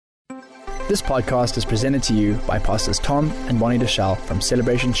This podcast is presented to you by Pastors Tom and Bonnie Deshal from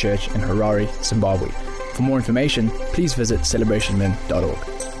Celebration Church in Harare, Zimbabwe. For more information, please visit celebrationmen.org.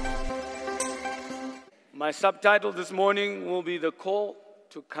 My subtitle this morning will be The Call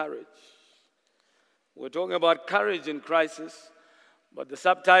to Courage. We're talking about courage in crisis, but the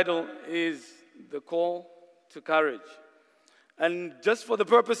subtitle is The Call to Courage. And just for the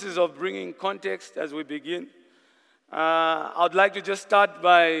purposes of bringing context as we begin, I'd like to just start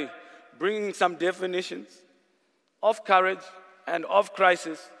by bringing some definitions of courage and of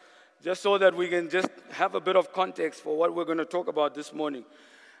crisis, just so that we can just have a bit of context for what we're going to talk about this morning.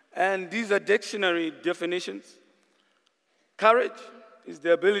 And these are dictionary definitions. Courage is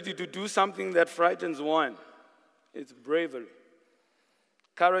the ability to do something that frightens one. It's bravery.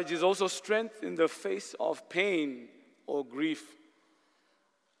 Courage is also strength in the face of pain or grief.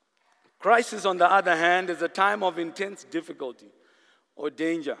 Crisis, on the other hand, is a time of intense difficulty or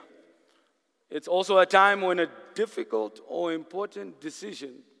danger. It's also a time when a difficult or important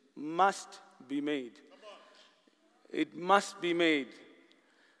decision must be made. It must be made.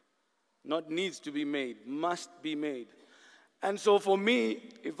 Not needs to be made, must be made. And so for me,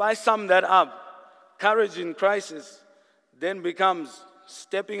 if I sum that up, courage in crisis then becomes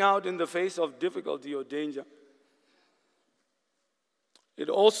stepping out in the face of difficulty or danger. It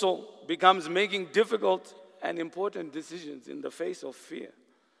also becomes making difficult and important decisions in the face of fear.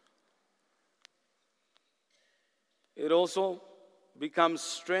 It also becomes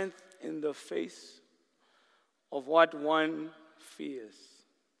strength in the face of what one fears,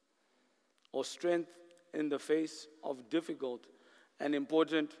 or strength in the face of difficult and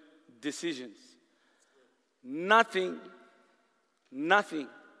important decisions. Nothing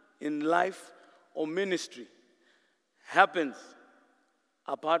in life or ministry happens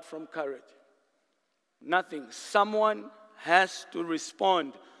apart from courage. Nothing. Someone has to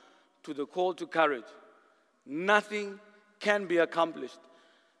respond to the call to courage. Nothing can be accomplished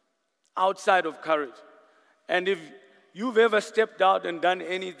outside of courage. And if you've ever stepped out and done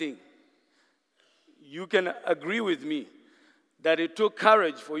anything, you can agree with me that it took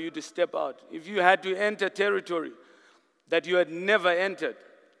courage for you to step out. If you had to enter territory that you had never entered,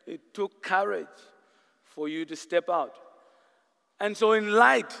 it took courage for you to step out. And so in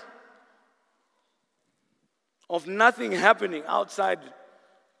light of nothing happening outside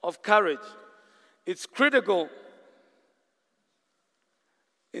of courage, it's critical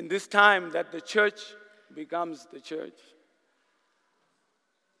in this time that the church becomes the church.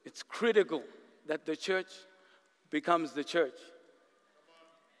 It's critical that the church becomes the church.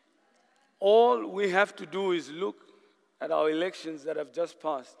 All we have to do is look at our elections that have just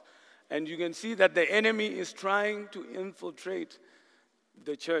passed, and you can see that the enemy is trying to infiltrate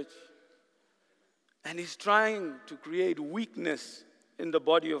the church. And he's trying to create weakness in the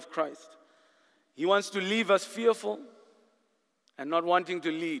body of Christ. He wants to leave us fearful and not wanting to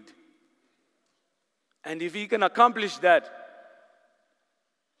lead. And if he can accomplish that,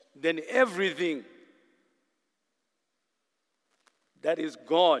 then everything that is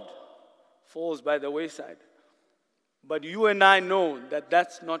God falls by the wayside. But you and I know that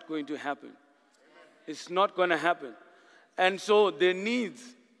that's not going to happen. It's not going to happen. And so there needs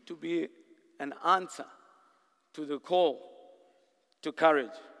to be an answer to the call to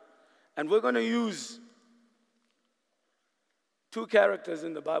courage. And we're going to use two characters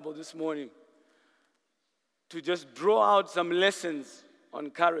in the Bible this morning to just draw out some lessons on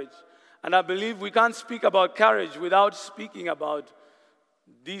courage. And I believe we can't speak about courage without speaking about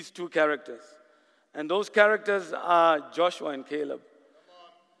these two characters. And those characters are Joshua and Caleb.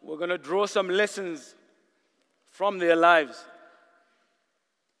 We're going to draw some lessons from their lives.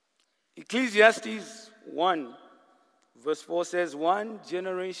 Ecclesiastes 1, verse 4 says, "One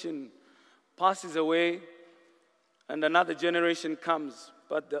generation passes away and another generation comes,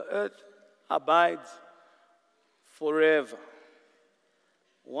 but the earth abides forever."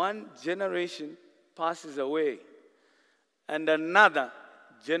 One generation passes away and another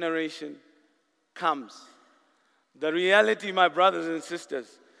generation comes. The reality, my brothers and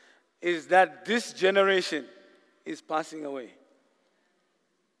sisters, is that this generation is passing away.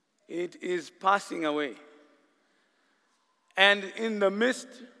 It is passing away. And in the midst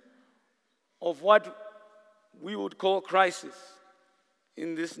of what we would call crisis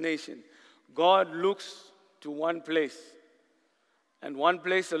in this nation, God looks to one place and one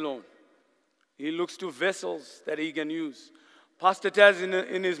place alone. He looks to vessels that he can use. Pastor Taz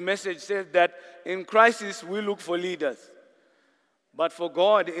in his message said that in crisis we look for leaders. But for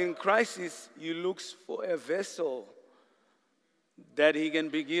God, in crisis, he looks for a vessel that he can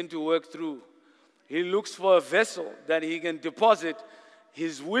begin to work through. He looks for a vessel that he can deposit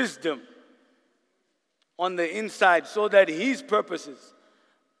his wisdom on the inside so that His purposes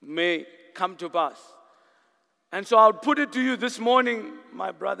may come to pass. And so I'll put it to you this morning,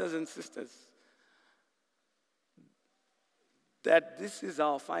 my brothers and sisters, that this is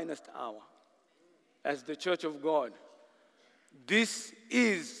our finest hour as the Church of God. This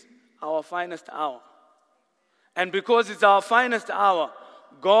is our finest hour. And because it's our finest hour,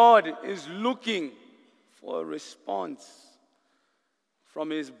 God is looking for a response from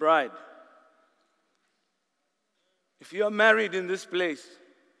His bride. If you are married in this place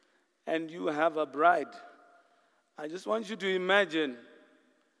and you have a bride, I just want you to imagine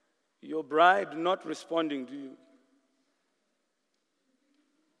your bride not responding to you.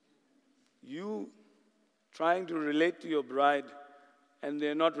 You trying to relate to your bride and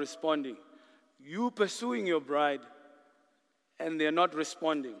they're not responding. You pursuing your bride and they're not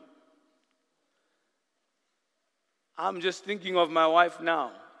responding. I'm just thinking of my wife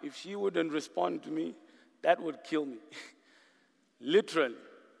now. If she wouldn't respond to me, that would kill me. Literally.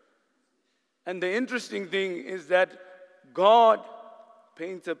 And the interesting thing is that God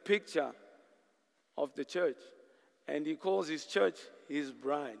paints a picture of the church, and He calls His church His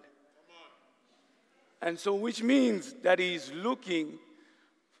bride. And so, which means that He's looking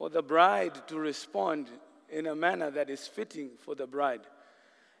for the bride to respond in a manner that is fitting for the bride.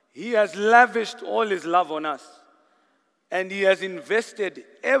 He has lavished all His love on us, and He has invested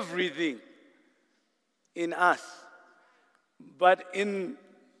everything in us. But in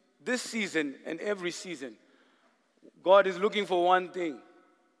this season and every season, God is looking for one thing: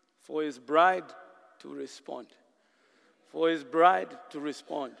 for His bride to respond. For His bride to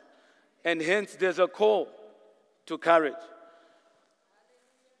respond. And hence there's a call to courage.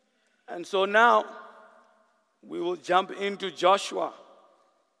 And so now we will jump into Joshua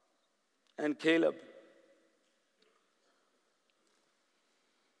and Caleb.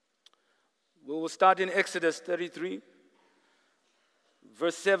 We will start in Exodus 33,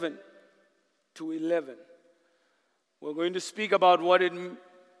 verse 7 to 11. We're going to speak about what it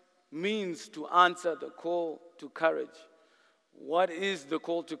means to answer the call to courage. What is the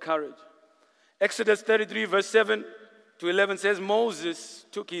call to courage? Exodus 33, verse 7 to 11 says, Moses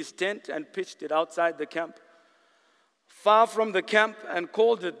took his tent and pitched it outside the camp, far from the camp, and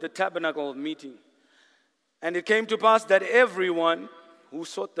called it the tabernacle of meeting. And it came to pass that everyone who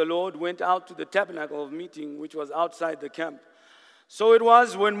sought the Lord went out to the tabernacle of meeting, which was outside the camp. So it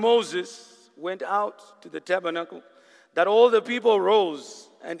was when Moses went out to the tabernacle that all the people rose,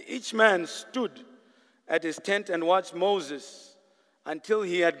 and each man stood at his tent and watched Moses until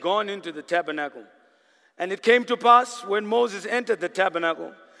he had gone into the tabernacle. And it came to pass when Moses entered the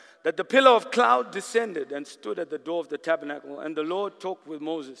tabernacle that the pillar of cloud descended and stood at the door of the tabernacle, and the Lord talked with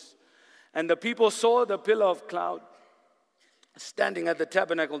Moses. And the people saw the pillar of cloud standing at the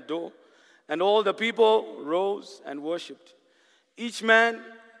tabernacle door, and all the people rose and worshipped, each man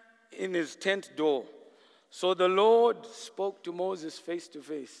in his tent door. So the Lord spoke to Moses face to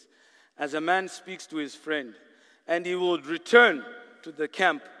face, as a man speaks to his friend, and he would return to the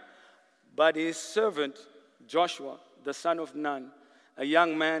camp. But his servant Joshua, the son of Nun, a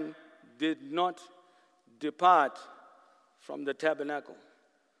young man, did not depart from the tabernacle.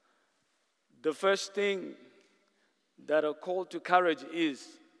 The first thing that a call to courage is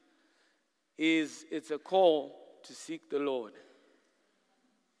it's a call to seek the Lord.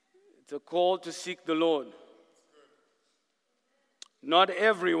 It's a call to seek the Lord. Not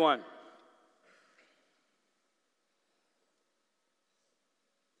everyone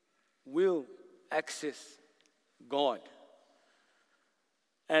will access God.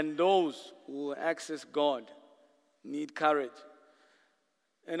 And those who access God need courage.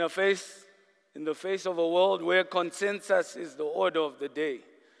 In the face of a world where consensus is the order of the day,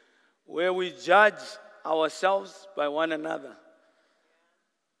 where we judge ourselves by one another,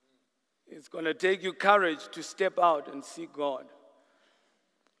 it's going to take you courage to step out and seek God.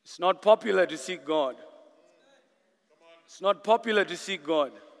 It's not popular to seek God. It's not popular to seek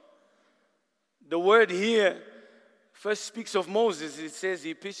God. The word here first speaks of Moses. It says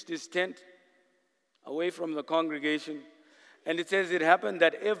he pitched his tent away from the congregation. And it says it happened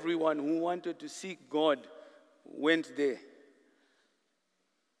that everyone who wanted to seek God went there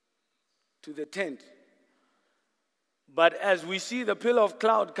to the tent. But as we see the pillar of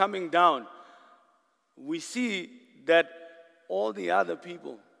cloud coming down, we see that all the other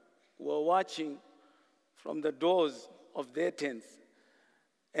people were watching from the doors of their tents.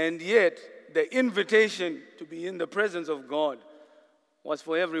 And yet, the invitation to be in the presence of God was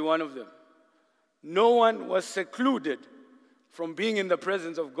for every one of them. No one was secluded from being in the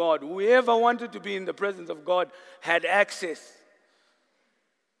presence of God. Whoever wanted to be in the presence of God had access.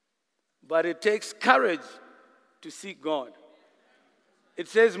 but it takes courage to seek God. It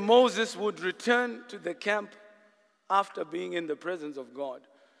says Moses would return to the camp after being in the presence of God.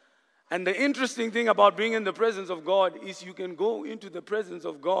 And the interesting thing about being in the presence of God is you can go into the presence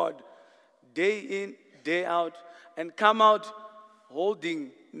of God day in, day out, and come out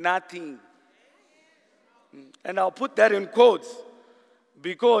holding nothing. And I'll put that in quotes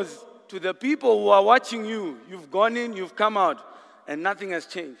because to the people who are watching you, you've gone in, you've come out, and nothing has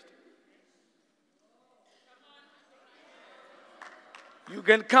changed. You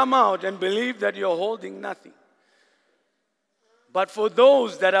can come out and believe that you're holding nothing. But for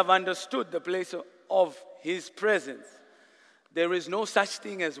those that have understood the place of His presence, there is no such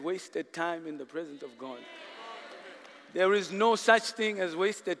thing as wasted time in the presence of God. There is no such thing as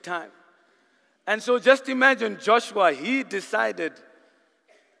wasted time. And so just imagine Joshua, he decided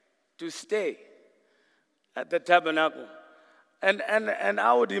to stay at the tabernacle. And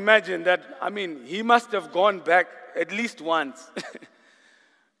I would imagine that, he must have gone back at least once,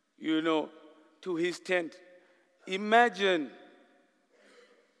 to his tent. Imagine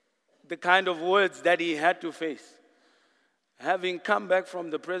the kind of words that he had to face, having come back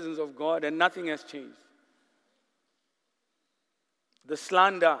from the presence of God and nothing has changed. The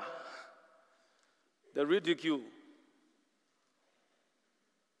slander, the ridicule,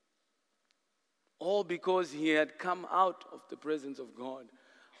 all because he had come out of the presence of God.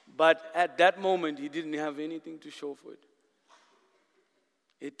 But at that moment, he didn't have anything to show for it.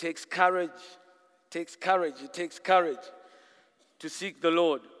 It takes courage. It takes courage to seek the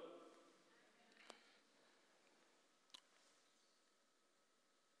Lord.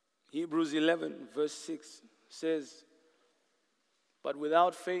 Hebrews 11, verse 6 says, "But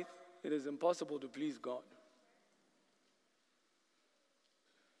without faith, it is impossible to please God."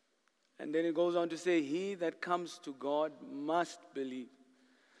 And then it goes on to say, "He that comes to God must believe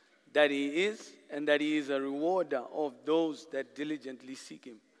that He is, and that He is a rewarder of those that diligently seek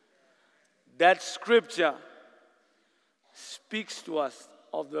Him." That scripture speaks to us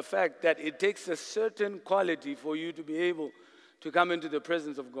of the fact that it takes a certain quality for you to be able to come into the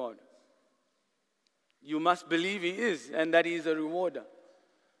presence of God. You must believe He is, and that He is a rewarder.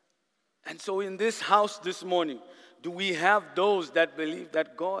 And so in this house this morning, do we have those that believe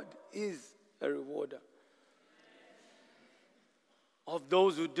that God is a rewarder of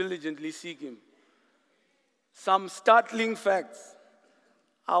those who diligently seek Him? Some startling facts.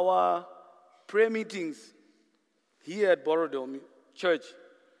 Our prayer meetings here at Borodome Church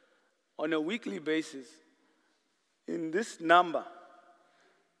on a weekly basis, in this number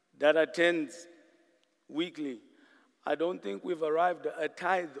that attends weekly, I don't think we've arrived at a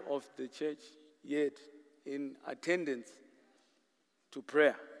tithe of the church yet in attendance to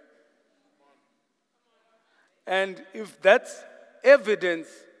prayer. And if that's evidence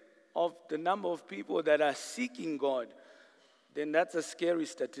of the number of people that are seeking God, then that's a scary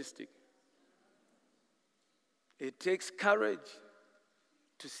statistic. It takes courage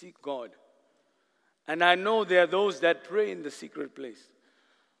to seek God. And I know there are those that pray in the secret place,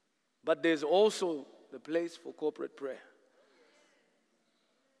 but there's also the place for corporate prayer.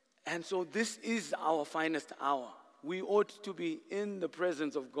 And so this is our finest hour. We ought to be in the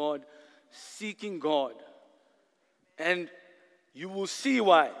presence of God, seeking God. And you will see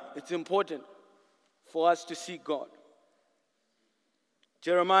why it's important for us to seek God.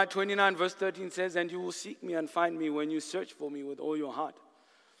 Jeremiah 29 verse 13 says, "And you will seek me and find me when you search for me with all your heart."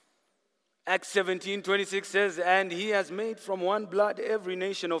 Acts 17:26 says, "And He has made from one blood every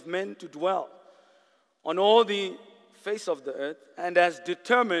nation of men to dwell on all the face of the earth, and has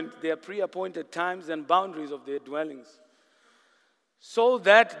determined their pre-appointed times and boundaries of their dwellings, so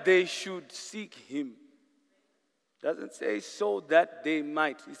that they should seek Him." Doesn't say so that they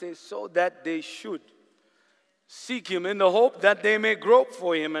might. He says so that they should seek Him in the hope that they may grope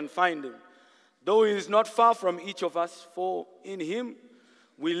for Him and find Him, though He is not far from each of us, for in Him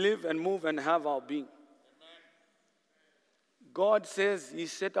we live and move and have our being. God says He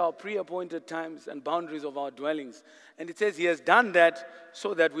set our pre-appointed times and boundaries of our dwellings. And it says He has done that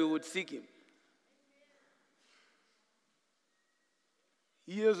so that we would seek Him.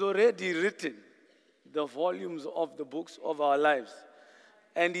 He has already written the volumes of the books of our lives.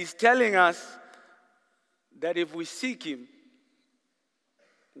 And He's telling us that if we seek Him,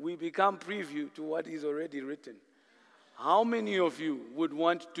 we become preview to what He's already written. How many of you would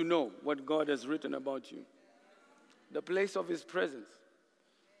want to know what God has written about you? The place of His presence.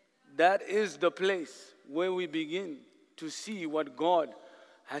 That is the place where we begin to see what God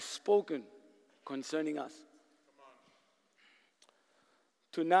has spoken concerning us.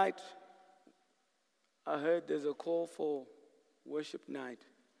 Tonight, I heard there's a call for worship night.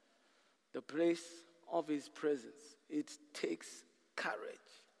 the place of his presence. It takes courage.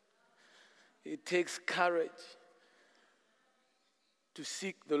 It takes courage to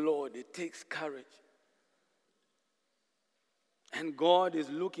seek the Lord. It takes courage. And God is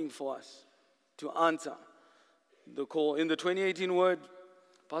looking for us to answer the call. In the 2018 word,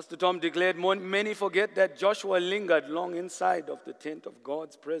 Pastor Tom declared, many forget that Joshua lingered long inside of the tent of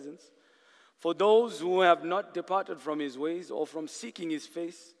God's presence. For those who have not departed from his ways or from seeking his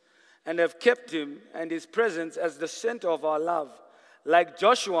face and have kept him and his presence as the center of our love, like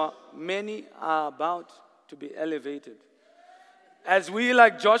Joshua, many are about to be elevated. As we,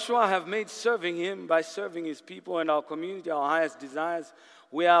 like Joshua, have made serving him by serving his people and our community our highest desires,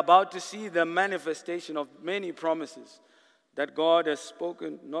 we are about to see the manifestation of many promises that God has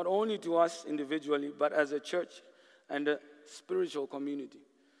spoken not only to us individually, but as a church and a spiritual community.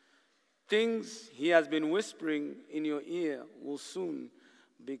 Things he has been whispering in your ear will soon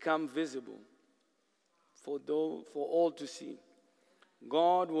become visible for all to see.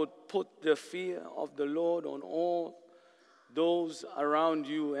 God will put the fear of the Lord on all those around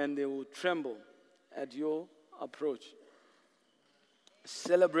you, and they will tremble at your approach.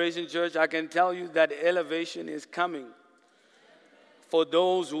 Celebration Church, I can tell you that elevation is coming for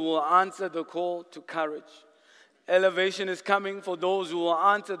those who will answer the call to courage. Elevation is coming for those who will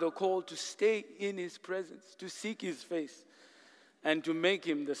answer the call to stay in his presence, to seek his face, and to make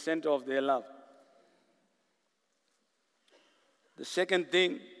him the center of their love. The second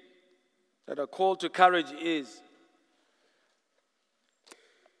thing that a call to courage is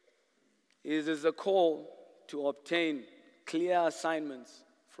a call to obtain clear assignments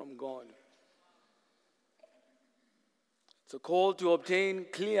from God. It's a call to obtain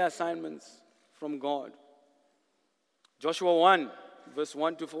clear assignments from God. Joshua 1, verse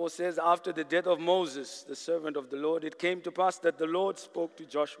 1-4 says, after the death of Moses, the servant of the Lord, it came to pass that the Lord spoke to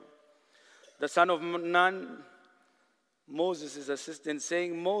Joshua, the son of Nun, Moses' assistant,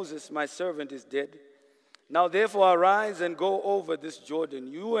 saying, Moses, my servant, is dead. Now therefore arise and go over this Jordan,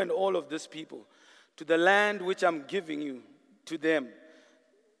 you and all of this people, to the land which I'm giving you to them,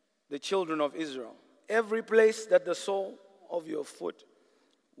 the children of Israel. Every place that the sole of your foot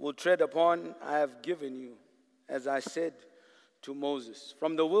will tread upon, I have given you, as I said to Moses.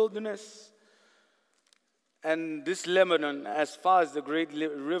 From the wilderness and this Lebanon, as far as the great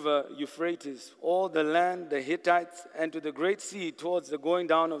river Euphrates, all the land, the Hittites, and to the great sea towards the going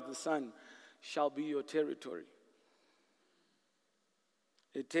down of the sun, shall be your territory.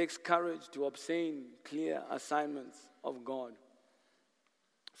 It takes courage to obtain clear assignments of God,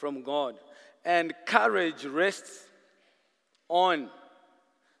 from God. And courage rests on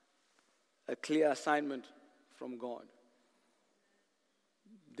a clear assignment from God.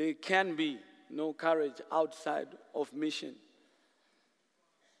 There can be no courage outside of mission.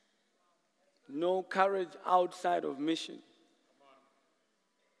 No courage outside of mission.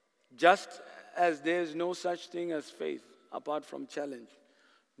 Just as there is no such thing as faith apart from challenge.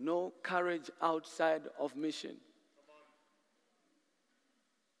 No courage outside of mission.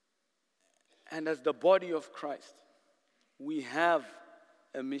 And as the body of Christ, we have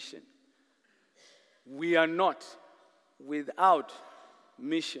a mission. We are not without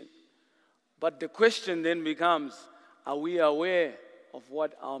mission. But the question then becomes, are we aware of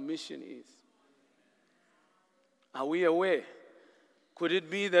what our mission is? Are we aware? Could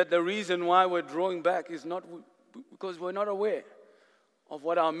it be that the reason why we're drawing back is not because we're not aware of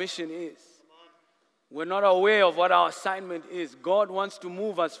what our mission is? We're not aware of what our assignment is. God wants to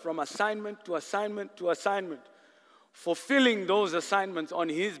move us from assignment to assignment to assignment, fulfilling those assignments on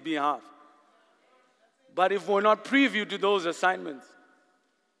His behalf. But if we're not privy to those assignments,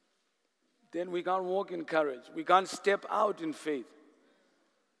 then we can't walk in courage. We can't step out in faith.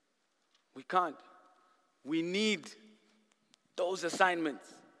 We can't. We need those assignments.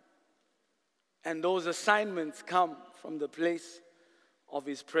 And those assignments come from the place of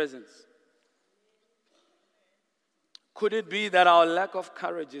His presence. Could it be that our lack of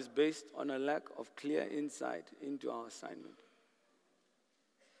courage is based on a lack of clear insight into our assignment?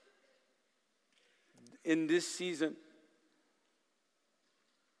 In this season,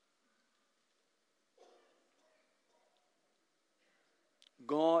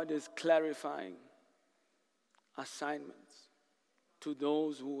 God is clarifying assignments to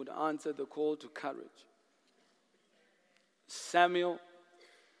those who would answer the call to courage. Samuel,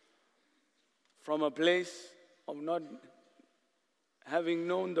 from a place of not having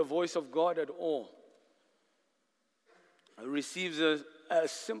known the voice of God at all, receives a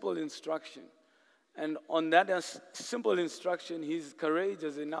simple instruction. And on that simple instruction, he's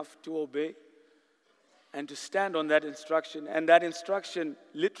courageous enough to obey. and to stand on that instruction. And that instruction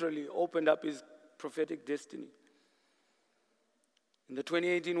literally opened up his prophetic destiny. In the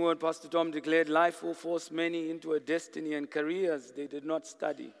 2018 word, Pastor Tom declared, life will force many into a destiny and careers they did not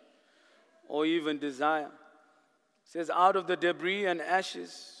study or even desire. It says, out of the debris and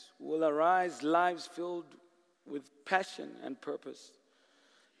ashes will arise lives filled with passion and purpose.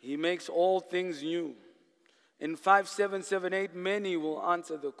 He makes all things new. In 5778, many will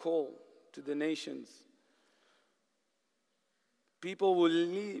answer the call to the nations. People will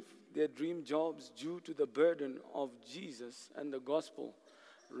leave their dream jobs due to the burden of Jesus and the gospel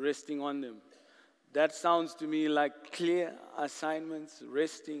resting on them. That sounds to me like clear assignments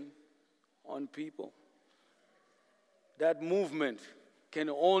resting on people. That movement can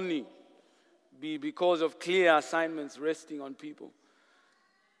only be because of clear assignments resting on people.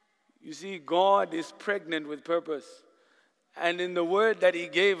 You see, God is pregnant with purpose. And in the word that He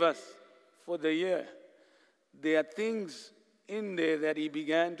gave us for the year, there are things in there that He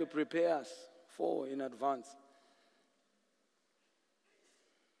began to prepare us for in advance.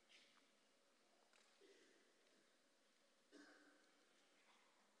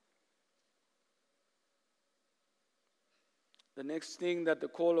 The next thing that the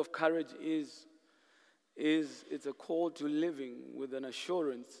call of courage is it's a call to living with an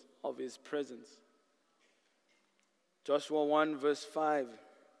assurance of His presence. Joshua 1 verse 5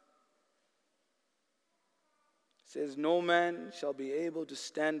 says, no man shall be able to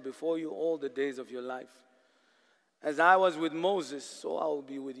stand before you all the days of your life. As I was with Moses, so I will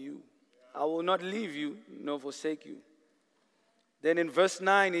be with you. I will not leave you nor forsake you. Then in verse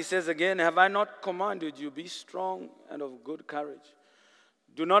 9 he says again, have I not commanded you, be strong and of good courage.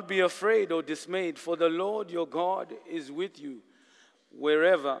 Do not be afraid or dismayed, for the Lord your God is with you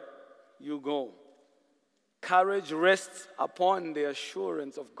wherever you go. Courage rests upon the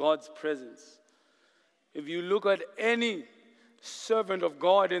assurance of God's presence. If you look at any servant of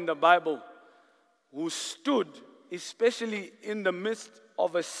God in the Bible who stood, especially in the midst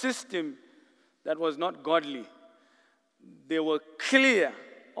of a system that was not godly, they were clear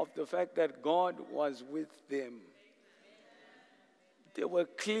of the fact that God was with them. They were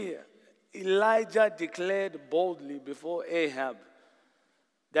clear. Elijah declared boldly before Ahab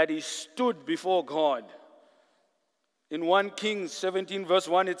that he stood before God. In 1 Kings 17 verse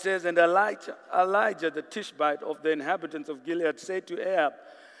 1 it says, and Elijah the Tishbite of the inhabitants of Gilead said to Ahab,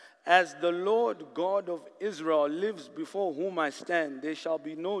 as the Lord God of Israel lives before whom I stand, there shall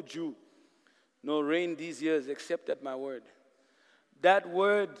be no dew, nor rain these years except at my word. That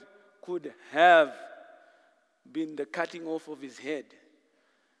word could have been the cutting off of his head.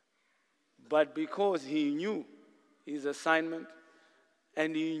 But because he knew his assignment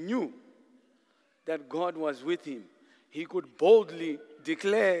and he knew that God was with him, he could boldly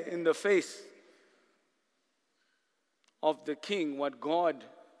declare in the face of the king what God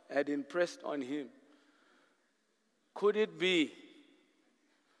had impressed on him. Could it be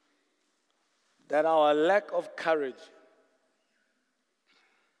that our lack of courage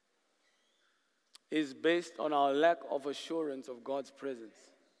is based on our lack of assurance of God's presence?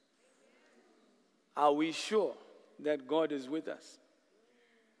 Are we sure that God is with us?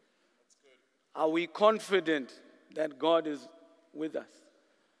 Are we confident that God is with us?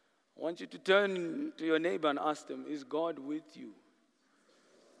 I want you to turn to your neighbor and ask them, is God with you?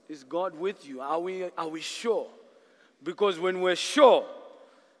 Is God with you? Are we sure? Because when we're sure,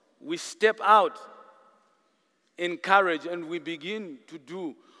 we step out in courage and we begin to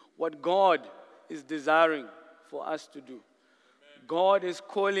do what God is desiring for us to do. God is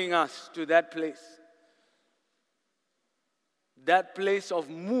calling us to that place. That place of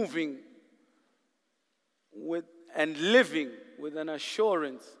moving with and living with an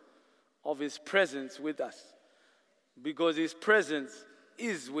assurance of His presence with us. Because His presence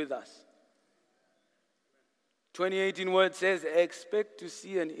is with us. 2018 word says, expect to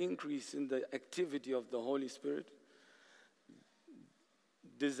see an increase in the activity of the Holy Spirit.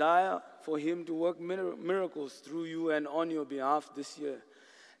 Desire for Him to work miracles through you and on your behalf this year.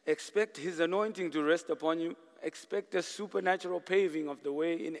 Expect His anointing to rest upon you. Expect a supernatural paving of the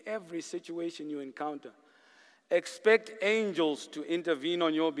way in every situation you encounter. Expect angels to intervene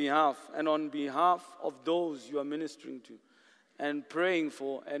on your behalf and on behalf of those you are ministering to and praying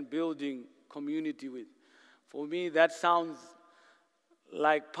for and building community with. For me, that sounds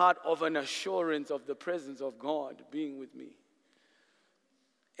like part of an assurance of the presence of God being with me.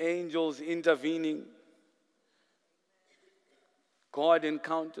 Angels intervening, God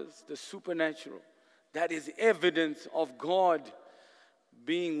encounters, the supernatural. That is evidence of God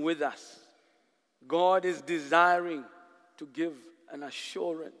being with us. God is desiring to give an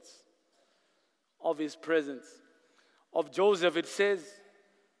assurance of his presence. Of Joseph, it says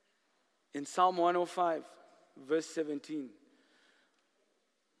in Psalm 105, verse 17,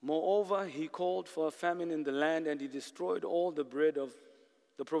 moreover, he called for a famine in the land, and he destroyed all the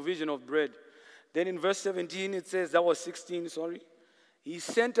provision of bread. Then in verse 17, it says, that was 16, sorry. He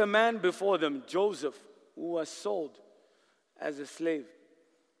sent a man before them, Joseph, who was sold as a slave.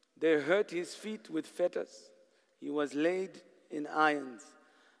 They hurt his feet with fetters. He was laid in irons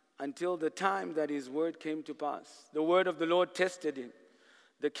until the time that his word came to pass. The word of the Lord tested him.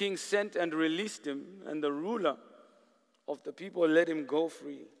 The king sent and released him, and the ruler of the people let him go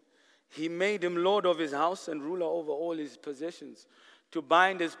free. He made him lord of his house and ruler over all his possessions, to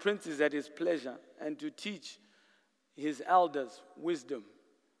bind his princes at his pleasure and to teach his elders wisdom.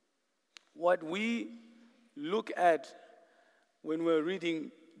 What we look at when we're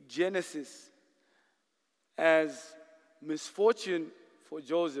reading Genesis as misfortune for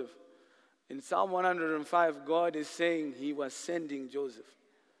Joseph, in Psalm 105, God is saying he was sending Joseph.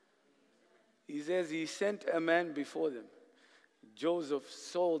 He says he sent a man before them. Joseph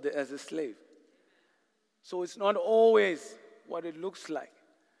sold as a slave. So it's not always what it looks like.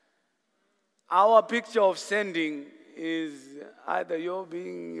 Our picture of sending is either your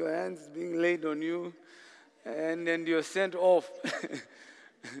hands being laid on you and then you're sent off.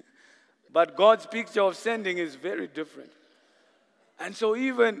 But God's picture of sending is very different. And so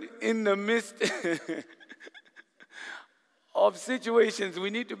even in the midst of situations, we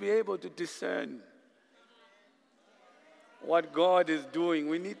need to be able to discern what God is doing.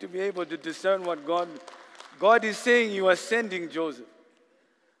 We need to be able to discern what God is saying. He was sending Joseph.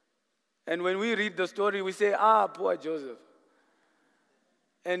 And when we read the story, we say, poor Joseph.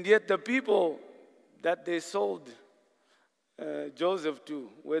 And yet the people that they sold Joseph to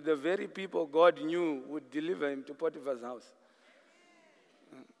were the very people God knew would deliver him to Potiphar's house.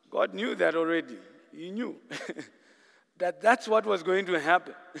 God knew that already. He knew that's what was going to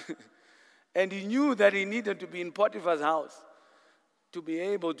happen. And he knew that he needed to be in Potiphar's house to be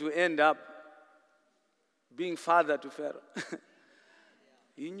able to end up being father to Pharaoh.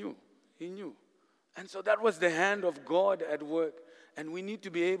 He knew. And so that was the hand of God at work. And we need to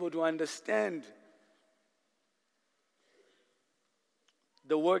be able to understand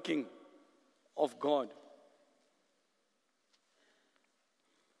the working of God.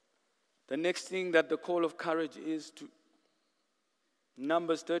 The next thing that the call of courage is to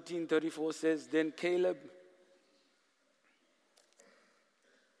Numbers 13:34 says, then Caleb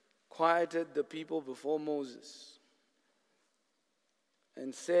quieted the people before Moses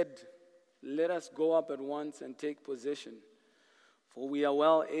and said, let us go up at once and take possession, for we are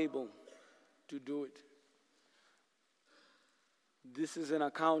well able to do it. This is an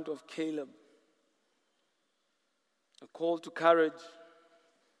account of Caleb. A call to courage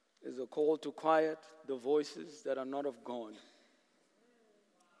is a call to quiet the voices that are not of God.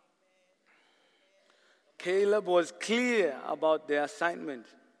 Caleb was clear about the assignment,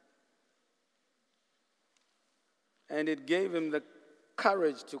 and it gave him the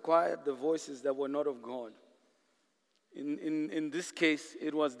courage to quiet the voices that were not of God. In this case,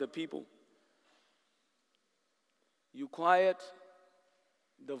 it was the people. You quiet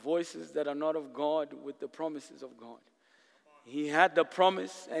the voices that are not of God with the promises of God. He had the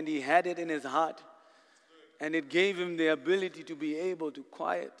promise and he had it in his heart, and it gave him the ability to be able to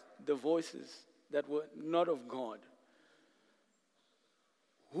quiet the voices that were not of God.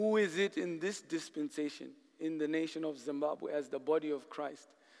 Who is it in this dispensation, in the nation of Zimbabwe, as the body of Christ,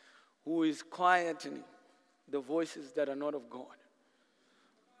 who is quieting the voices that are not of God?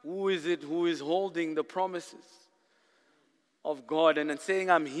 Who is it who is holding the promises of God and saying,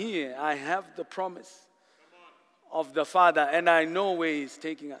 I'm here, I have the promise of the Father, and I know where He's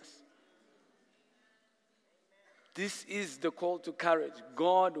taking us? This is the call to courage.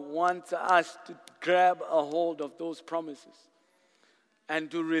 God wants us to grab a hold of those promises and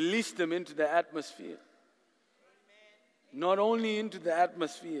to release them into the atmosphere. Not only into the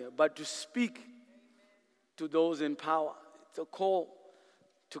atmosphere, but to speak to those in power. It's a call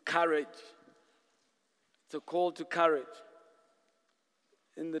to courage. It's a call to courage.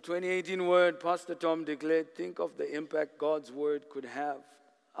 In the 2018 word, Pastor Tom declared, think of the impact God's word could have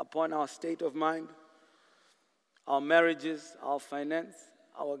upon our state of mind, our marriages, our finance,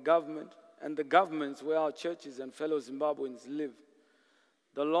 our government, and the governments where our churches and fellow Zimbabweans live.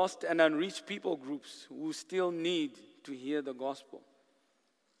 The lost and unreached people groups who still need to hear the gospel.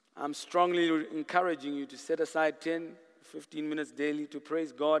 I'm strongly encouraging you to set aside 10, 15 minutes daily to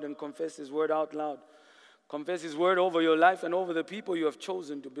praise God and confess His word out loud. Confess His word over your life and over the people you have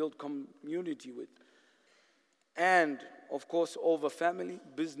chosen to build community with. And, of course, over family,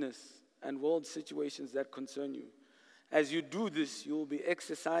 business, and world situations that concern you. As you do this, you will be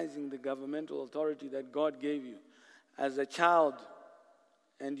exercising the governmental authority that God gave you as a child,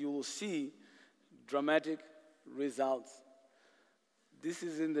 and you will see dramatic results. This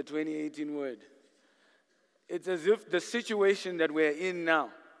is in the 2018 word. It's as if the situation that we're in now,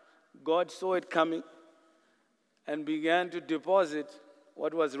 God saw it coming and began to deposit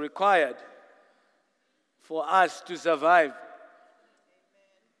what was required for us to survive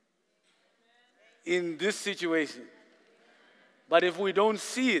in this situation. But if we don't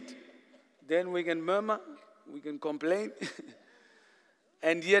see it, then we can murmur, we can complain.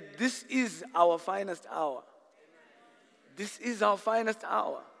 And yet this is our finest hour. This is our finest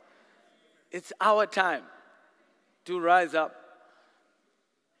hour. It's our time to rise up.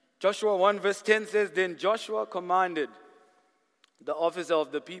 Joshua 1 verse 10 says, Then Joshua commanded the officer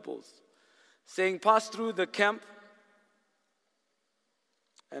of the peoples, saying, Pass through the camp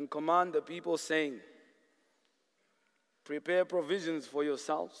and command the people, saying, Prepare provisions for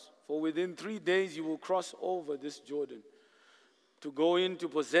yourselves, for within 3 days you will cross over this Jordan to go in to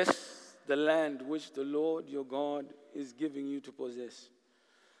possess the land which the Lord your God is giving you to possess.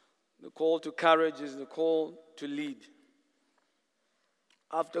 The call to courage is the call to lead.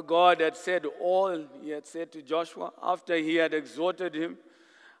 After God had said all he had said to Joshua, after he had exhorted him,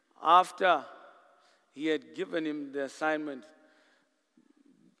 after he had given him the assignment,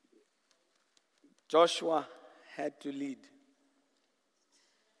 Joshua had to lead.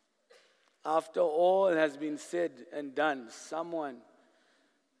 After all has been said and done, someone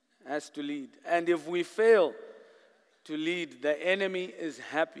has to lead. And if we fail to lead, the enemy is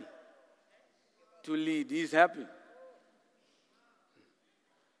happy to lead. He's happy.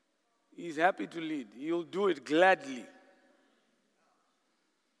 He's happy to lead. He'll do it gladly.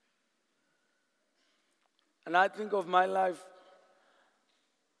 And I think of my life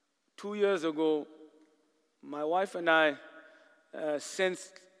 2 years ago. My wife and I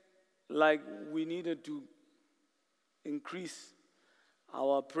sensed like we needed to increase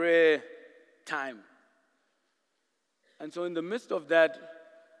our prayer time. And so in the midst of that,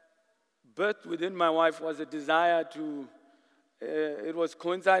 birthed within my wife was a desire to, it was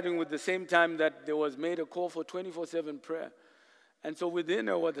coinciding with the same time that there was made a call for 24/7 prayer. And so within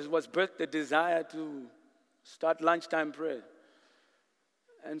her was birthed the desire to start lunchtime prayer.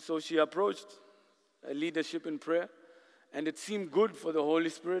 And so she approached a leadership in prayer, and it seemed good for the Holy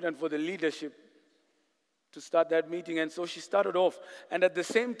Spirit and for the leadership to start that meeting. And so she started off. And at the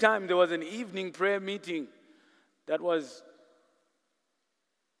same time, there was an evening prayer meeting that was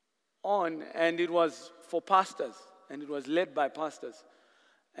on, and it was for pastors, and it was led by pastors.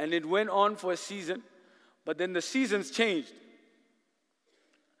 And it went on for a season, but then the seasons changed.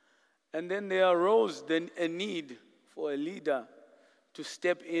 And then there arose then a need for a leader to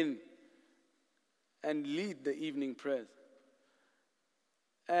step in and lead the evening prayers.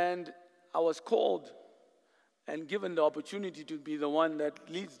 And I was called and given the opportunity to be the one that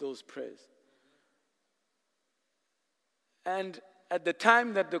leads those prayers. And at the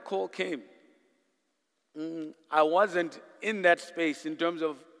time that the call came, I wasn't in that space in terms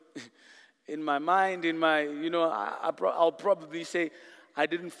of, in my mind, in my, I'll probably say I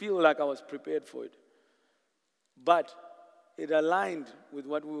didn't feel like I was prepared for it. But it aligned with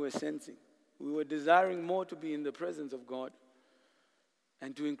what we were sensing. We were desiring more to be in the presence of God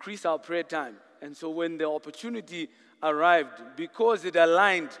and to increase our prayer time. And so when the opportunity arrived, because it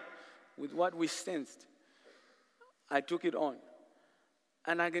aligned with what we sensed, I took it on.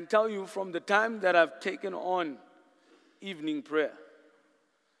 And I can tell you from the time that I've taken on evening prayer,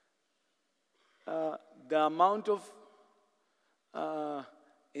 the amount of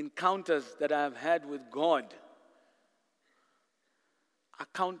encounters that I've had with God are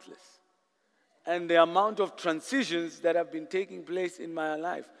countless. And the amount of transitions that have been taking place in my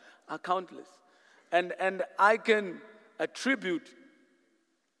life are countless. And I can attribute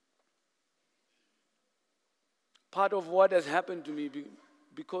part of what has happened to me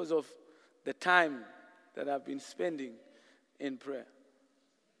because of the time that I've been spending in prayer.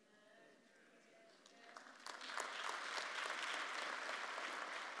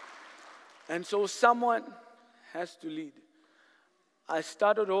 And so someone has to lead. I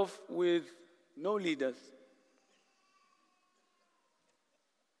started off with no leaders.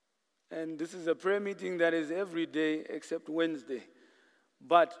 And this is a prayer meeting that is every day except Wednesday.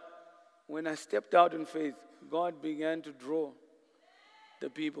 But when I stepped out in faith, God began to draw the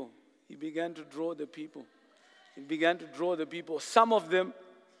people. He began to draw the people. He began to draw the people. Some of them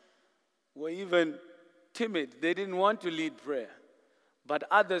were even timid. They didn't want to lead prayer. But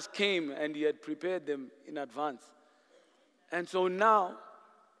others came and he had prepared them in advance. And so now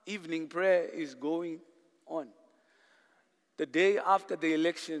evening prayer is going on. The day after the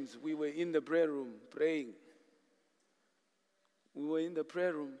elections, we were in the prayer room praying. We were in the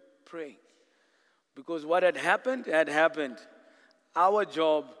prayer room praying. Because what had happened, had happened. Our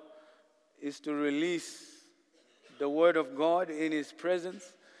job is to release the word of God in His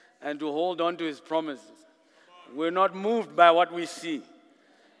presence and to hold on to His promises. We're not moved by what we see.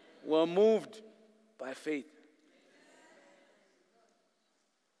 We're moved by faith.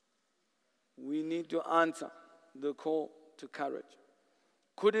 We need to answer the call to courage.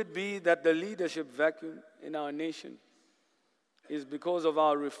 Could it be that the leadership vacuum in our nation is because of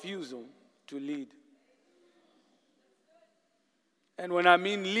our refusal to lead? And when I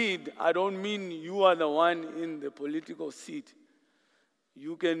mean lead, I don't mean you are the one in the political seat.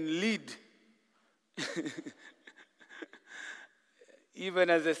 You can lead even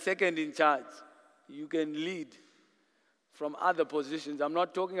as a second in charge. You can lead from other positions. I'm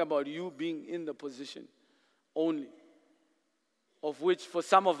not talking about you being in the position only, of which for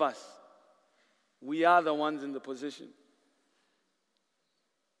some of us, we are the ones in the position.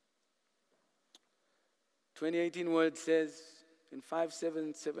 2018 word says in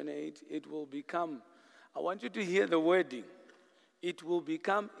 5778, it will become, I want you to hear the wording, it will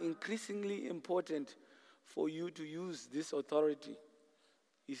become increasingly important for you to use this authority.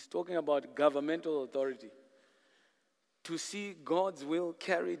 He's talking about governmental authority. To see God's will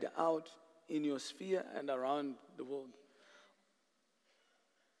carried out in your sphere and around the world.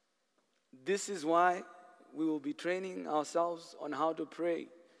 This is why we will be training ourselves on how to pray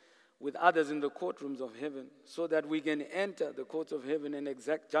with others in the courtrooms of heaven, so that we can enter the courts of heaven and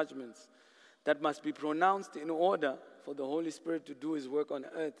exact judgments that must be pronounced in order for the Holy Spirit to do His work on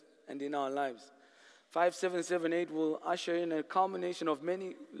earth and in our lives. 5778 will usher in a culmination of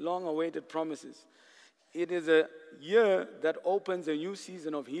many long-awaited promises. It is a year that opens a new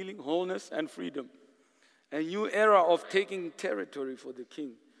season of healing, wholeness, and freedom. A new era of taking territory for the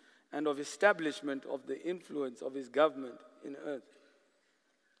King and of establishment of the influence of His government in earth.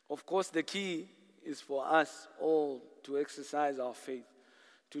 Of course, the key is for us all to exercise our faith,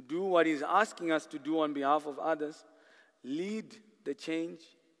 to do what He's asking us to do on behalf of others, lead the change,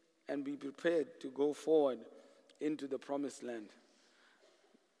 and be prepared to go forward into the promised land.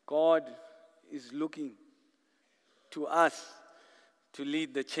 God is looking to us to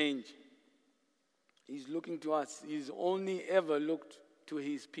lead the change. He's looking to us. He's only ever looked to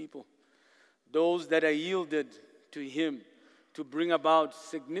His people, those that are yielded to Him, to bring about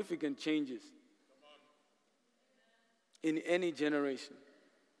significant changes in any generation.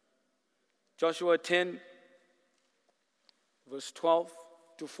 Joshua 10, verse 12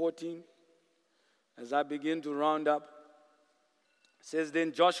 to 14, as I begin to round up, says,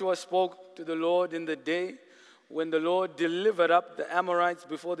 Then Joshua spoke to the Lord in the day when the Lord delivered up the Amorites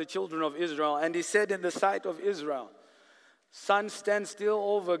before the children of Israel. And he said in the sight of Israel, Sun, stand still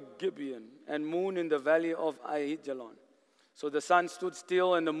over Gibeon, and moon in the valley of Aijalon. So the sun stood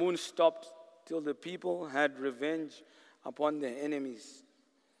still and the moon stopped till the people had revenge upon their enemies.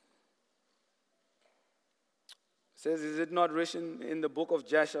 It says, is it not written in the book of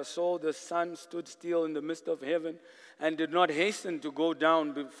Jasher, so the sun stood still in the midst of heaven and did not hasten to go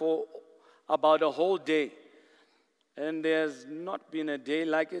down before about a whole day. And there's not been a day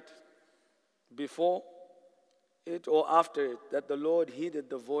like it before it or after it, that the Lord heeded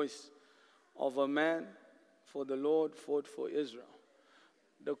the voice of a man, for the Lord fought for Israel.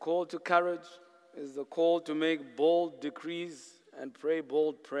 The call to courage is the call to make bold decrees and pray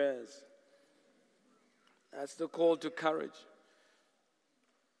bold prayers. That's the call to courage.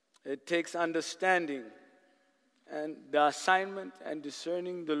 It takes understanding and the assignment and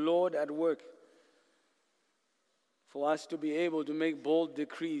discerning the Lord at work for us to be able to make bold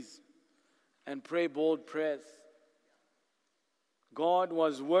decrees and pray bold prayers. God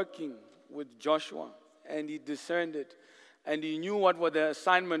was working with Joshua, and he discerned it, and he knew what the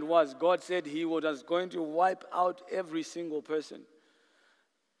assignment was. God said he was going to wipe out every single person.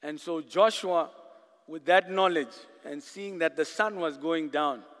 And so Joshua, with that knowledge and seeing that the sun was going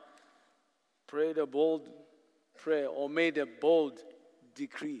down, prayed a bold prayer or made a bold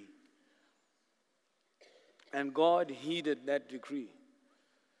decree. And God heeded that decree.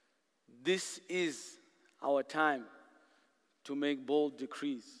 This is our time to make bold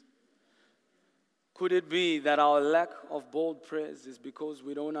decrees. Could it be that our lack of bold prayers is because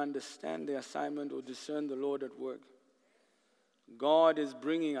we don't understand the assignment or discern the Lord at work? God is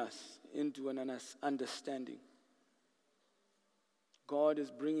bringing us into an understanding. God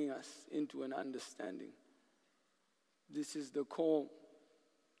is bringing us into an understanding. This is the call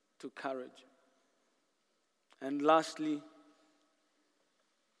to courage. And lastly,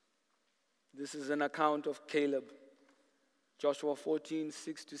 This is an account of Caleb. Joshua 14,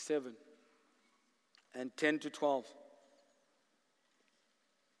 6-7 and 10-12.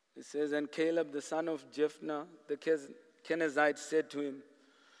 It says, and Caleb, the son of Jephunneh, the Kenizzite, said to him,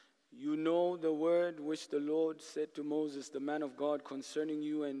 you know the word which the Lord said to Moses, the man of God, concerning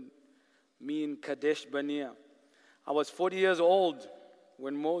you and me in Kadesh Barnea. I was 40 years old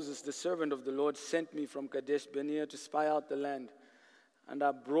when Moses, the servant of the Lord, sent me from Kadesh Barnea to spy out the land. And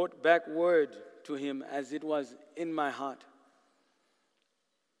I brought back word to him as it was in my heart.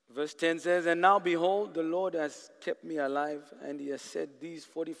 Verse 10 says, and now behold, the Lord has kept me alive, and he has said these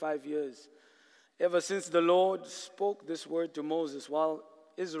 45 years, ever since the Lord spoke this word to Moses while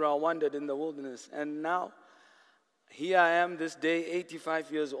Israel wandered in the wilderness. And now, here I am this day, 85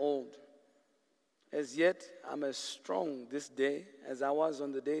 years old. As yet, I'm as strong this day as I was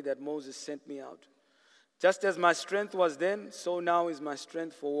on the day that Moses sent me out. Just as my strength was then, so now is my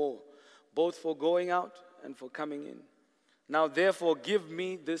strength for war, both for going out and for coming in. Now therefore give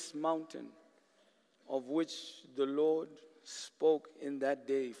me this mountain of which the Lord spoke in that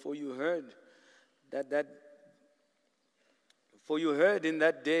day. For you heard in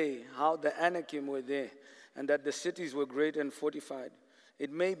that day how the Anakim were there, and that the cities were great and fortified.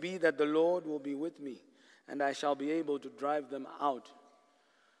 It may be that the Lord will be with me, and I shall be able to drive them out.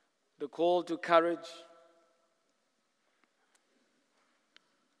 The call to courage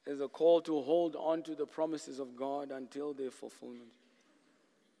is a call to hold on to the promises of God until their fulfillment.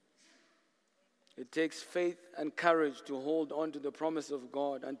 It takes faith and courage to hold on to the promise of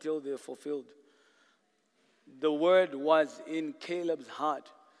God until they're fulfilled. The word was in Caleb's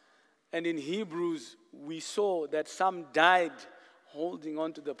heart. And in Hebrews, we saw that some died holding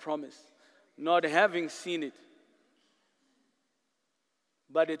on to the promise, not having seen it.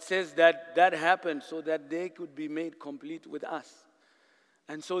 But it says that that happened so that they could be made complete with us.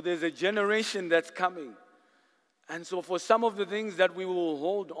 And so there's a generation that's coming. And so for some of the things that we will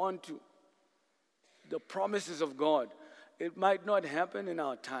hold on to, the promises of God, it might not happen in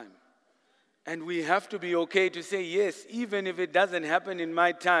our time. And we have to be okay to say, yes, even if it doesn't happen in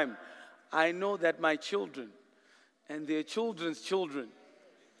my time, I know that my children and their children's children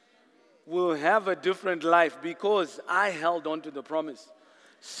will have a different life because I held on to the promise.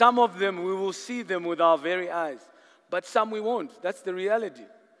 Some of them, we will see them with our very eyes. But some we won't. That's the reality.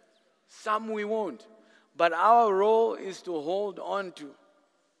 Some we won't. But our role is to hold on to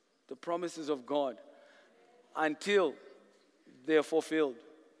the promises of God until they're fulfilled.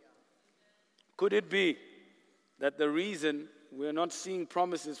 Could it be that the reason we're not seeing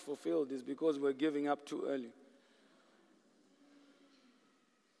promises fulfilled is because we're giving up too early?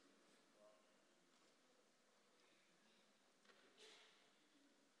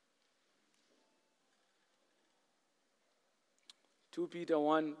 Peter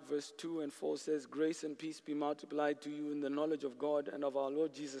 1 verse 2 and 4 says, grace and peace be multiplied to you in the knowledge of God and of our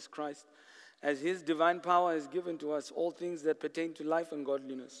Lord Jesus Christ, as his divine power has given to us all things that pertain to life and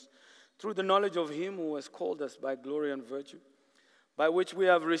godliness, through the knowledge of him who has called us by glory and virtue, by which we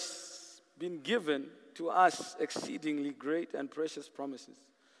have been given to us exceedingly great and precious promises,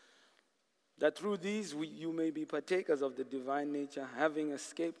 that through these you may be partakers of the divine nature, having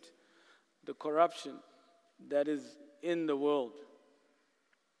escaped the corruption that is in the world.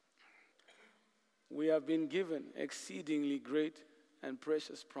 We have been given exceedingly great and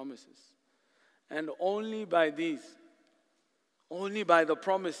precious promises. And only by these, only by the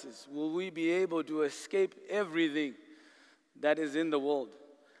promises, will we be able to escape everything that is in the world.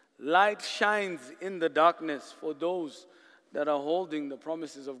 Light shines in the darkness for those that are holding the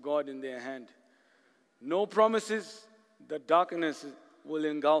promises of God in their hand. No promises, the darkness will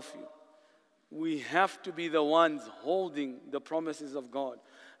engulf you. We have to be the ones holding the promises of God.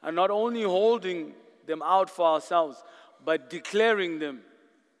 And not only holding them out for ourselves, but declaring them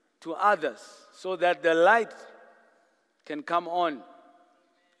to others so that the light can come on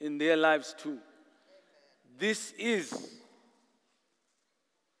in their lives too. This is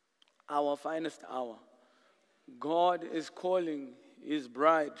our finest hour. God is calling his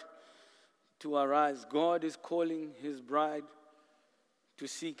bride to arise. God is calling his bride to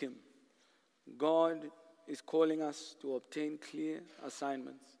seek him. God is calling us to obtain clear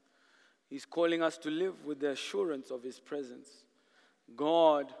assignments. He's calling us to live with the assurance of his presence.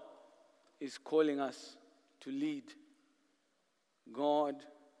 God is calling us to lead. God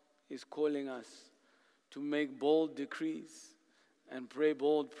is calling us to make bold decrees and pray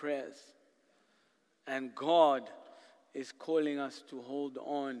bold prayers. And God is calling us to hold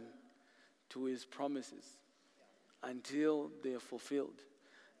on to his promises until they are fulfilled.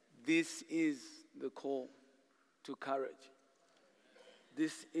 This is the call to courage.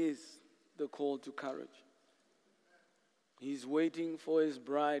 This is the call to courage. He's waiting for his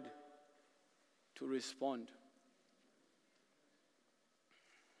bride to respond.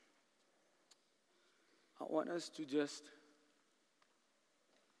 I want us to just,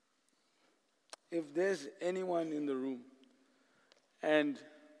 if there's anyone in the room and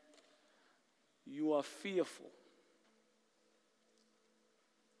you are fearful,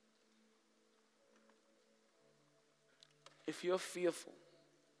 if you're fearful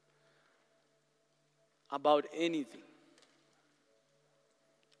about anything,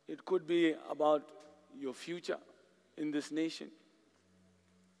 it could be about your future in this nation.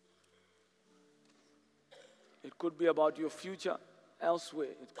 It could be about your future elsewhere.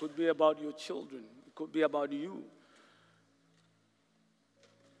 It could be about your children. It could be about you.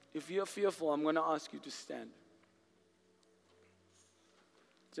 If you're fearful, I'm going to ask you to stand.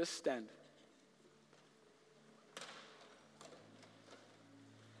 Just stand.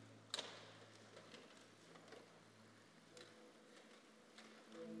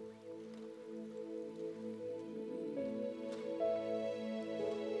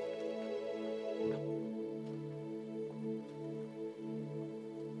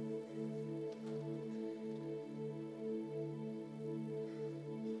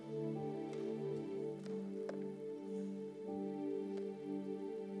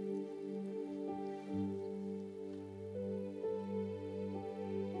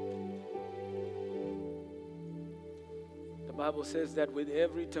 The Bible says that with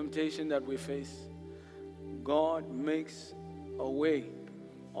every temptation that we face, God makes a way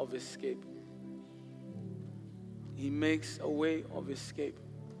of escape. He makes a way of escape.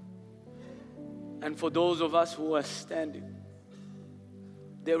 And for those of us who are standing,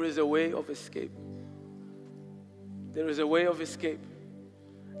 there is a way of escape. There is a way of escape.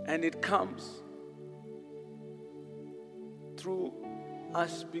 And it comes through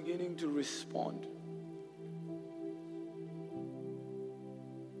us beginning to respond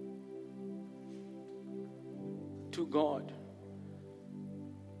to God.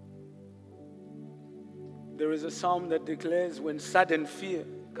 There is a psalm that declares, when sudden fear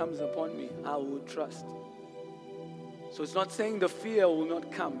comes upon me, I will trust. So it's not saying the fear will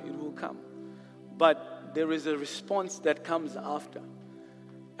not come, it will come. But there is a response that comes after.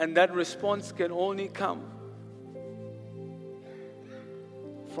 And that response can only come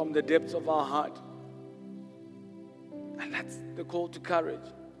from the depths of our heart. And that's the call to courage.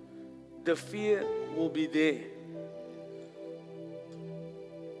 The fear will be there.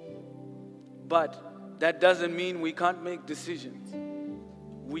 But that doesn't mean we can't make decisions.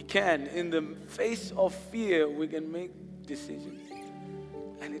 We can. In the face of fear, we can make decisions.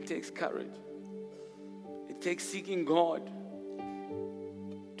 And it takes courage. It takes seeking God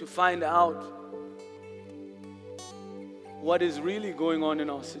to find out what is really going on in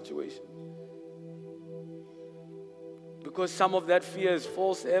our situation. Because some of that fear is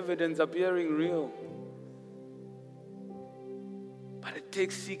false evidence appearing real. But it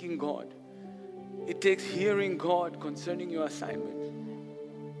takes seeking God. It takes hearing God concerning your assignment.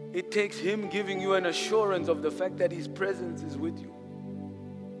 It takes Him giving you an assurance of the fact that His presence is with you.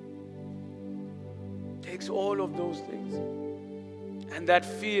 It takes all of those things. And that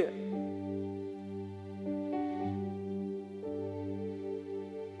fear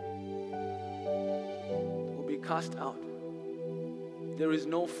will be cast out. There is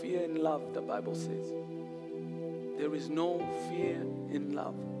no fear in love, the Bible says. There is no fear in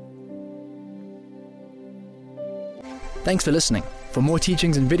love. Thanks for listening. For more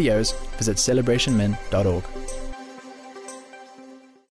teachings and videos, visit celebrationmen.org.